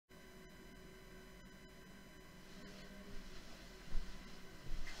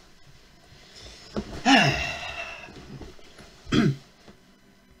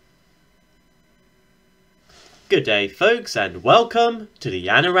Good day folks, and welcome to the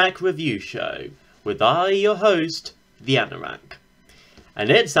Anorak Review Show, with your host, the Anorak. And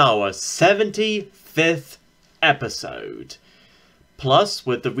it's our 75th episode. Plus,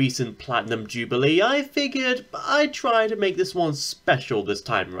 with the recent Platinum Jubilee, I figured I'd try to make this one special this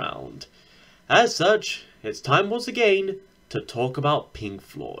time round. As such, it's time once again to talk about Pink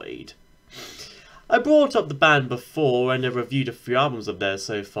Floyd. I brought up the band before and have reviewed a few albums of theirs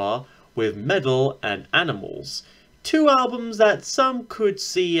so far, with Meddle and Animals, two albums that some could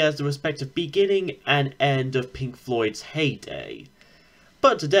see as the respective beginning and end of Pink Floyd's heyday.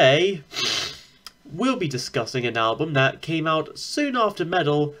 But today, we'll be discussing an album that came out soon after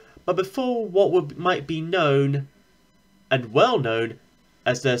Meddle, but before what might be known, and well known,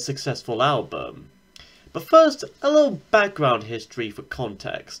 as their successful album. But first, a little background history for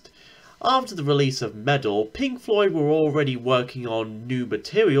context. After the release of Meddle, Pink Floyd were already working on new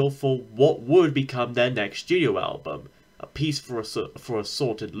material for what would become their next studio album, A Piece for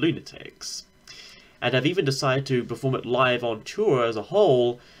Assorted Lunatics, and have even decided to perform it live on tour as a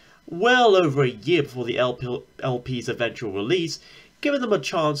whole, well over a year before the LP's eventual release, giving them a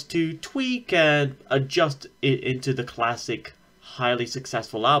chance to tweak and adjust it into the classic, highly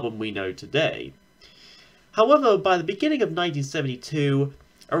successful album we know today. However, by the beginning of 1972,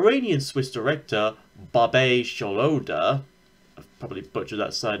 Iranian-Swiss director Babeh Sholoda, I've probably butchered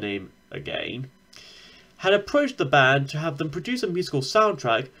that surname again, had approached the band to have them produce a musical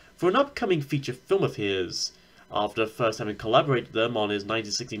soundtrack for an upcoming feature film of his, after first having collaborated with them on his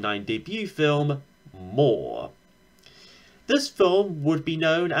 1969 debut film, More. This film would be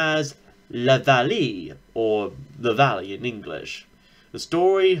known as La Vallée, or The Valley in English, the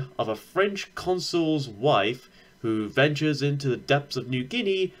story of a French consul's wife who ventures into the depths of New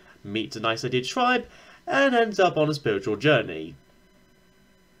Guinea, meets an isolated tribe, and ends up on a spiritual journey.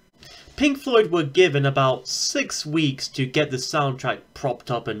 Pink Floyd were given about 6 weeks to get the soundtrack propped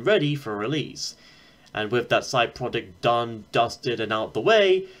up and ready for release, and with that side project done, dusted, and out the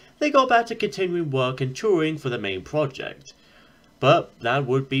way, they got back to continuing work and touring for the main project. But that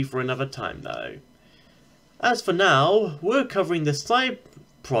would be for another time though. As for now, we're covering the side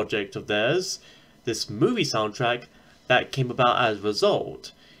project of theirs, this movie soundtrack that came about as a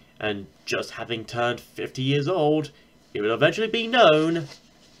result, and just having turned 50 years old, it will eventually be known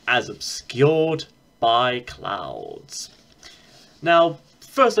as Obscured by Clouds. Now,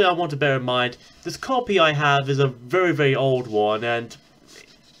 firstly I want to bear in mind, this copy I have is a very, very old one, and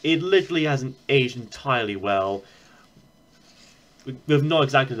it literally hasn't aged entirely well, with not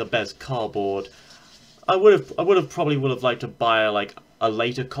exactly the best cardboard. I probably would have liked to buy like a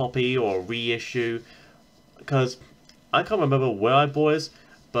later copy or a reissue, because I can't remember where I bought it,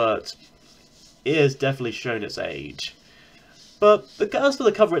 but it has definitely shown its age. But as for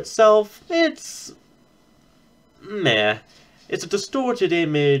the cover itself, it's meh. It's a distorted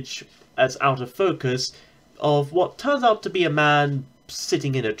image that's out of focus of what turns out to be a man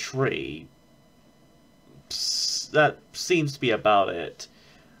sitting in a tree. That seems to be about it.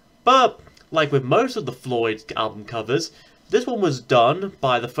 But like with most of the Floyd album covers, this one was done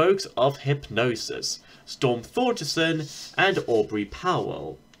by the folks of Hypnosis, Storm Thorgerson and Aubrey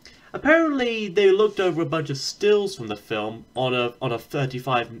Powell. Apparently, they looked over a bunch of stills from the film on a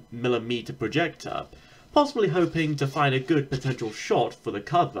 35mm projector, possibly hoping to find a good potential shot for the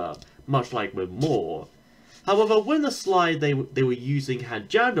cover, much like with More. However, when the slide they were using had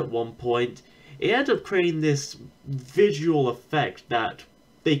jammed at one point, it ended up creating this visual effect that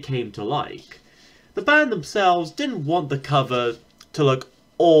they came to like. The band themselves didn't want the cover to look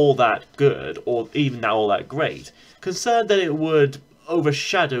all that good, or even all that great, concerned that it would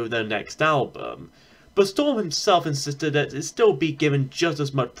overshadow their next album, but Storm himself insisted that it still be given just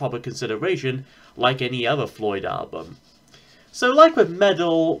as much proper consideration like any other Floyd album. So like with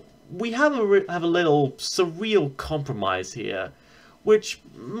Meddle, we have a little surreal compromise here, which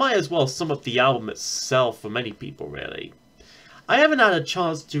might as well sum up the album itself for many people really. I haven't had a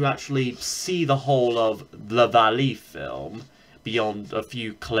chance to actually see the whole of La Vallée film, beyond a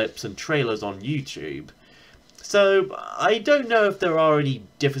few clips and trailers on YouTube, so I don't know if there are any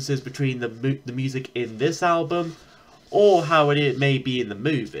differences between the music in this album, or how it may be in the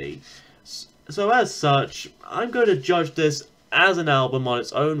movie. So as such, I'm going to judge this as an album on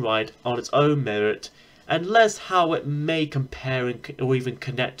its own right, on its own merit, and less how it may compare or even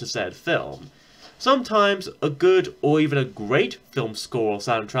connect to said film. Sometimes a good or even a great film score or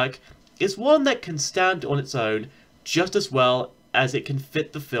soundtrack is one that can stand on its own just as well as it can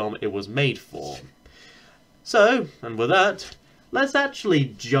fit the film it was made for. So, and with that, let's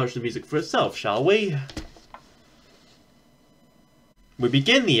actually judge the music for itself, shall we? We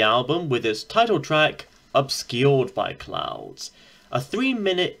begin the album with its title track, Obscured by Clouds, a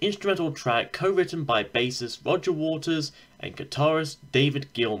 3-minute instrumental track co-written by bassist Roger Waters and guitarist David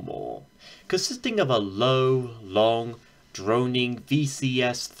Gilmour, consisting of a low, long, droning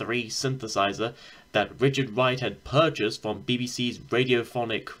VCS-3 synthesizer that Richard Wright had purchased from BBC's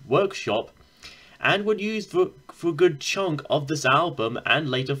Radiophonic Workshop and would use for a good chunk of this album and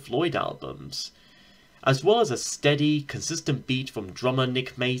later Floyd albums, as well as a steady, consistent beat from drummer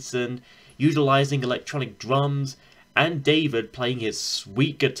Nick Mason, utilizing electronic drums, and David playing his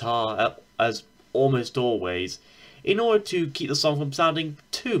sweet guitar as almost always, in order to keep the song from sounding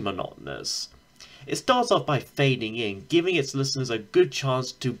too monotonous. It starts off by fading in, giving its listeners a good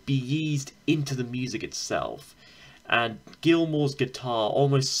chance to be eased into the music itself, and Gilmour's guitar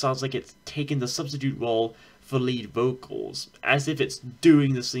almost sounds like it's taking the substitute role for lead vocals, as if it's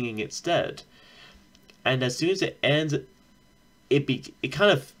doing the singing instead. And as soon as it ends, it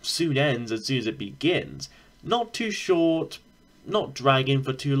kind of soon ends as soon as it begins. Not too short, not dragging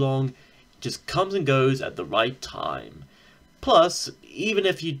for too long, just comes and goes at the right time. Plus, even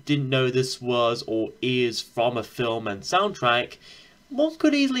if you didn't know this was or is from a film and soundtrack, one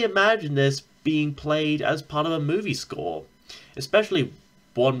could easily imagine this being played as part of a movie score, especially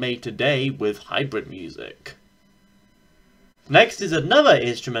one made today with hybrid music. Next is another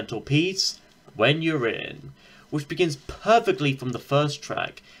instrumental piece, When You're In, which begins perfectly from the first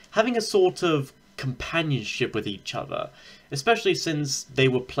track, having a sort of companionship with each other, especially since they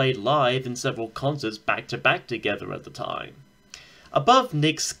were played live in several concerts back-to-back together at the time. Above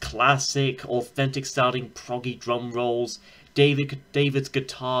Nick's classic, authentic-sounding proggy drum rolls, David's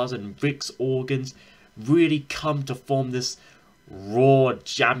guitars and Rick's organs really come to form this raw,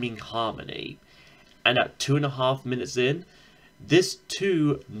 jamming harmony. And at 2.5 minutes in, this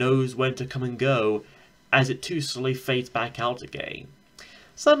too knows when to come and go, as it too slowly fades back out again.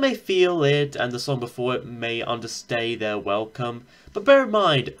 Some may feel it, and the song before it may understay their welcome, but bear in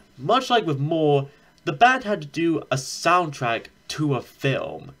mind, much like with More, the band had to do a soundtrack to a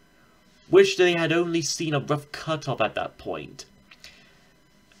film, which they had only seen a rough cut of at that point.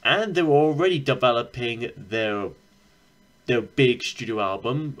 And they were already developing their big studio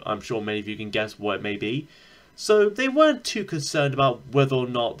album. I'm sure many of you can guess what it may be. So they weren't too concerned about whether or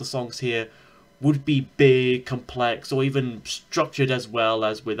not the songs here would be big, complex, or even structured as well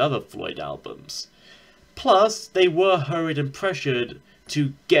as with other Floyd albums. Plus, they were hurried and pressured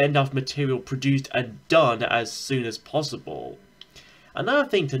to get enough material produced and done as soon as possible. Another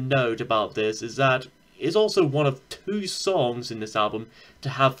thing to note about this is that it's also one of 2 songs in this album to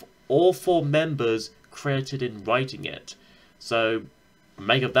have all 4 members credited in writing it. So,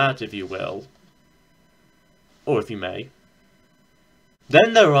 make of that if you will. Or if you may.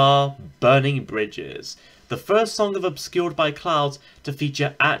 Then there are Burning Bridges, the first song of Obscured by Clouds to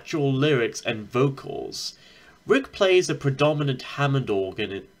feature actual lyrics and vocals. Rick plays a predominant Hammond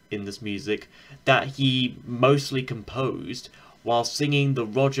organ in this music that he mostly composed, while singing the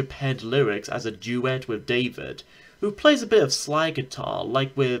Roger-penned lyrics as a duet with David, who plays a bit of slide guitar,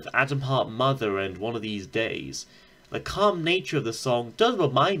 like with Atom Heart Mother and One of These Days. The calm nature of the song does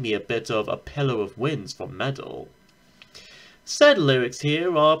remind me a bit of A Pillow of Winds from Metal. Said lyrics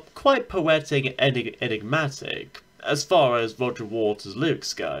here are quite poetic and enigmatic, as far as Roger Waters'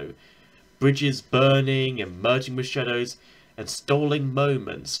 lyrics go. Bridges burning and merging with shadows, and stolen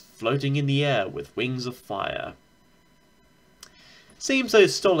moments floating in the air with wings of fire. Seems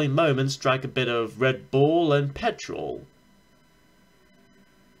those stolen moments drag a bit of Red Bull and petrol.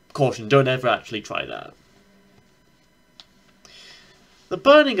 Caution, don't ever actually try that. The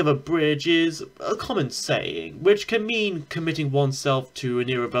burning of a bridge is a common saying, which can mean committing oneself to an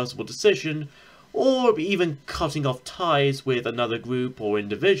irreversible decision, or even cutting off ties with another group or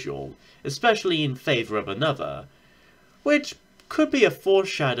individual, especially in favour of another, which could be a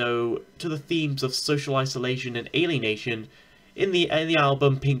foreshadow to the themes of social isolation and alienation in the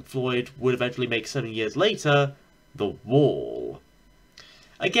album Pink Floyd would eventually make 7 years later, The Wall.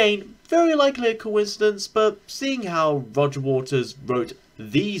 Again, very likely a coincidence, but seeing how Roger Waters wrote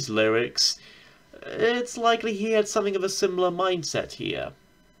these lyrics, it's likely he had something of a similar mindset here.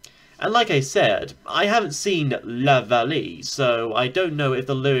 And like I said, I haven't seen La Vallée, so I don't know if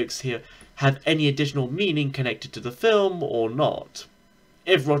the lyrics here have any additional meaning connected to the film or not,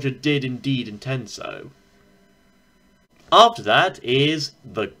 if Roger did indeed intend so. After that is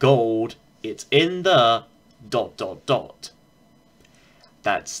The Gold, It's in the ...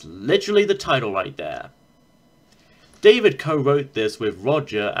 That's literally the title right there. David co-wrote this with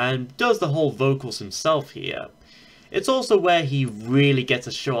Roger and does the whole vocals himself here. It's also where he really gets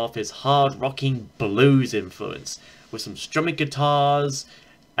to show off his hard-rocking blues influence, with some strumming guitars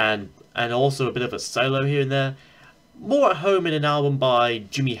and and also a bit of a solo here and there, more at home in an album by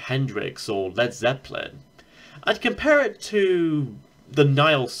Jimi Hendrix or Led Zeppelin. I'd compare it to the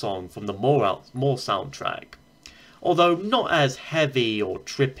Nile song from the More soundtrack, although not as heavy or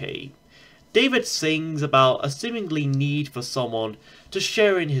trippy. David sings about a seemingly need for someone to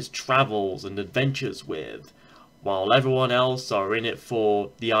share in his travels and adventures with, while everyone else are in it for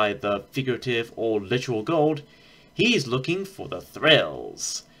the either figurative or literal gold. He's looking for the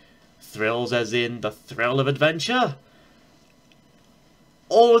thrills. Thrills as in the thrill of adventure?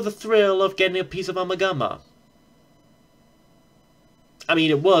 Or the thrill of getting a piece of Amagama? I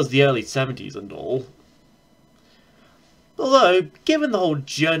mean, it was the early 70s and all. Although, given the whole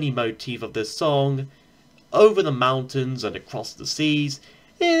journey motif of this song, over the mountains and across the seas,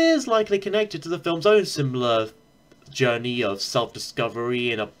 it is likely connected to the film's own similar journey of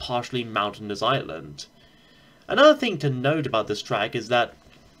self-discovery in a partially mountainous island. Another thing to note about this track is that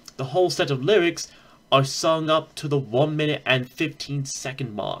the whole set of lyrics are sung up to the 1 minute and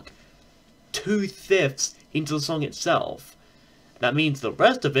 15-second mark, 2/5 into the song itself. That means the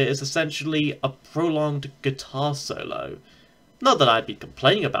rest of it is essentially a prolonged guitar solo. Not that I'd be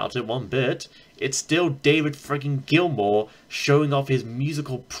complaining about it one bit. It's still David friggin' Gilmour showing off his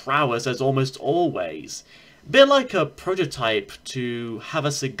musical prowess as almost always. A bit like a prototype to Have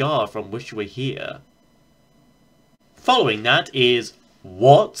a Cigar from Wish You Were Here. Following that is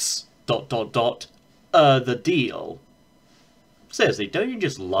What's... the Deal. Seriously, don't you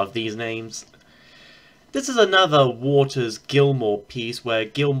just love these names? This is another Waters-Gilmour piece where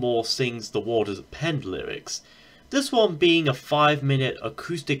Gilmour sings the Waters penned lyrics. This one being a 5-minute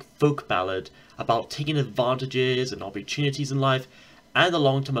acoustic folk ballad about taking advantages and opportunities in life and the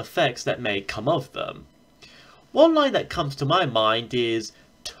long-term effects that may come of them. One line that comes to my mind is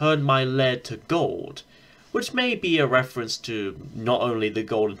 "Turn my lead to gold," which may be a reference to not only the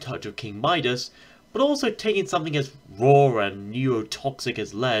golden touch of King Midas, but also taking something as raw and neurotoxic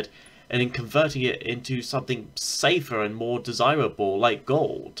as lead and then converting it into something safer and more desirable like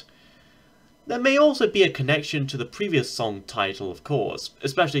gold. There may also be a connection to the previous song title, of course,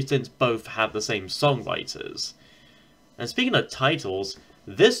 especially since both have the same songwriters. And speaking of titles,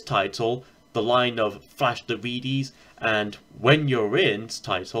 this title, the line of Flash the Reedies and When You're In's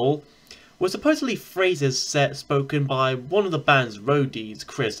title, were supposedly phrases spoken by one of the band's roadies,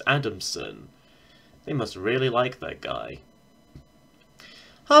 Chris Adamson. They must really like that guy.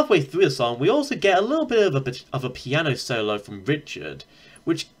 Halfway through the song, we also get a little bit of a piano solo from Richard,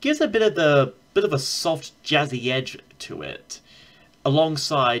 which gives a bit of a soft jazzy edge to it,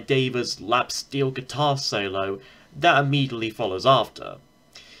 alongside David's lap steel guitar solo that immediately follows after.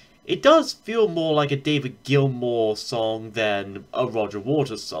 It does feel more like a David Gilmour song than a Roger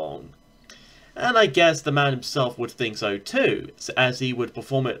Waters song. And I guess the man himself would think so too, as he would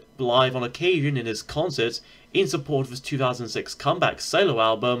perform it live on occasion in his concerts in support of his 2006 comeback solo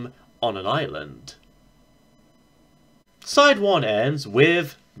album, On an Island. Side 1 ends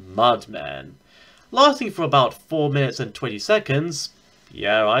with Mudman, lasting for about 4 minutes and 20 seconds.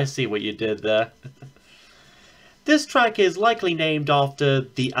 Yeah, I see what you did there. This track is likely named after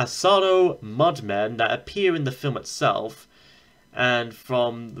the Asaro Mudmen that appear in the film itself, and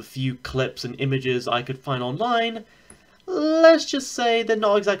from the few clips and images I could find online, let's just say they're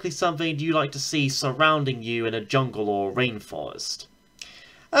not exactly something you like to see surrounding you in a jungle or rainforest.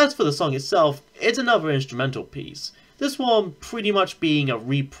 As for the song itself, it's another instrumental piece, this one pretty much being a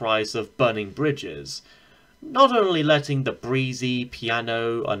reprise of Burning Bridges, not only letting the breezy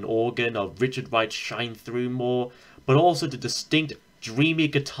piano and organ of Richard Wright shine through more, but also the distinct dreamy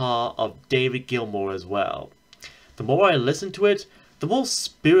guitar of David Gilmour as well. The more I listen to it, the more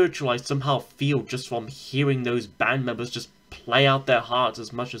spiritual I somehow feel just from hearing those band members just play out their hearts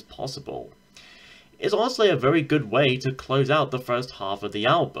as much as possible. It's honestly a very good way to close out the first half of the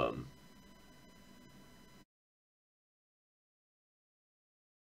album.